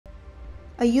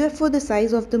A UFO the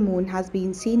size of the moon has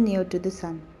been seen near to the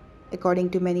sun.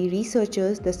 According to many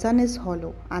researchers, the sun is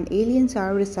hollow and aliens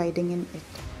are residing in it.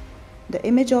 The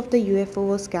image of the UFO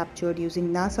was captured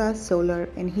using NASA's Solar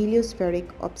and Heliospheric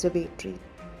Observatory.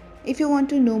 If you want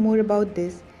to know more about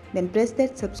this, then press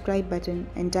that subscribe button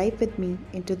and dive with me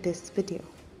into this video.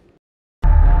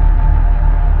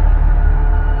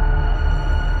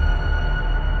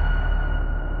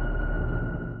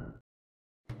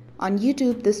 On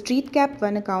YouTube, the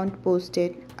StreetCap1 account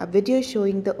posted a video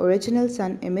showing the original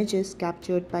sun images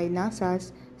captured by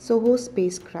NASA's SOHO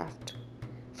spacecraft.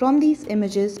 From these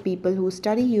images, people who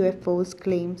study UFOs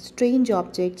claim strange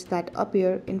objects that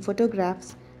appear in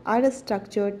photographs are a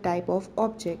structured type of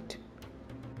object.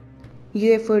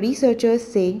 UFO researchers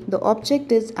say the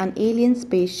object is an alien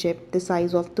spaceship the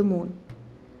size of the moon.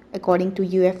 According to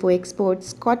UFO expert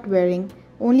Scott Waring,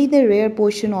 only the rare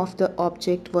portion of the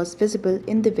object was visible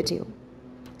in the video.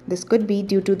 This could be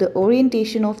due to the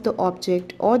orientation of the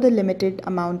object or the limited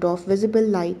amount of visible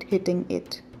light hitting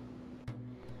it.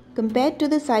 Compared to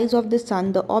the size of the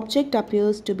sun, the object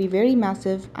appears to be very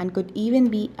massive and could even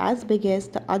be as big as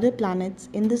the other planets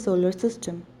in the solar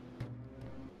system.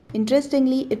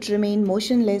 Interestingly, it remained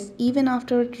motionless even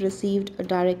after it received a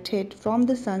direct hit from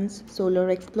the sun's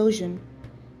solar explosion.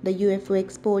 The UFO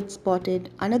expert spotted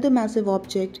another massive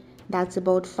object that's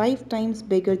about 5 times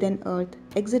bigger than Earth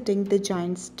exiting the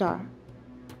giant star.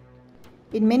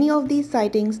 In many of these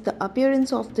sightings, the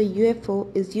appearance of the UFO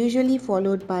is usually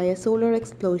followed by a solar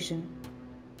explosion.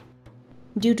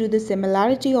 Due to the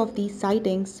similarity of these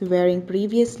sightings, Waring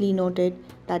previously noted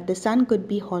that the sun could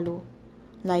be hollow.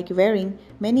 Like Waring,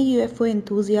 many UFO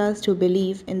enthusiasts who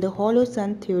believe in the hollow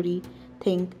sun theory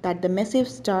think that the massive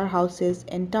star houses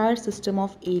an entire system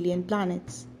of alien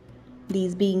planets.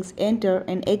 These beings enter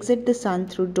and exit the sun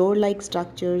through door-like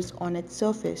structures on its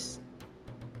surface.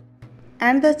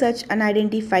 And the such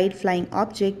unidentified flying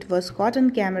object was caught on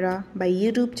camera by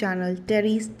YouTube channel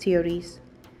Terry's Theories.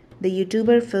 The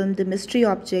YouTuber filmed the mystery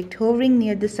object hovering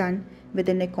near the sun with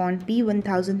a Nikon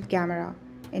P1000 camera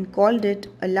and called it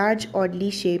a large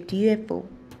oddly shaped UFO.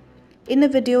 In a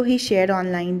video he shared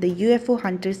online, the UFO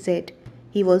hunter said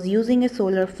he was using a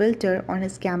solar filter on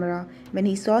his camera when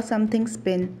he saw something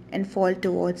spin and fall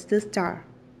towards the star.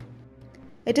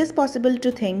 It is possible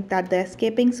to think that the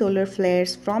escaping solar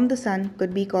flares from the sun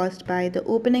could be caused by the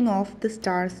opening of the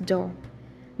star's door.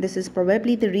 This is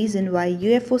probably the reason why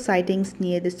UFO sightings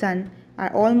near the sun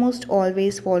are almost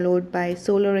always followed by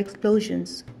solar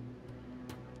explosions.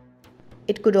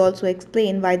 It could also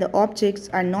explain why the objects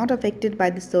are not affected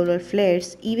by the solar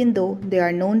flares even though they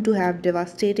are known to have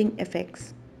devastating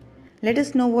effects. Let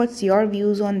us know what's your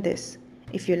views on this.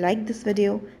 If you like this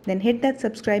video, then hit that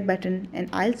subscribe button and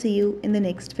I'll see you in the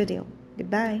next video.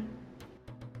 Goodbye.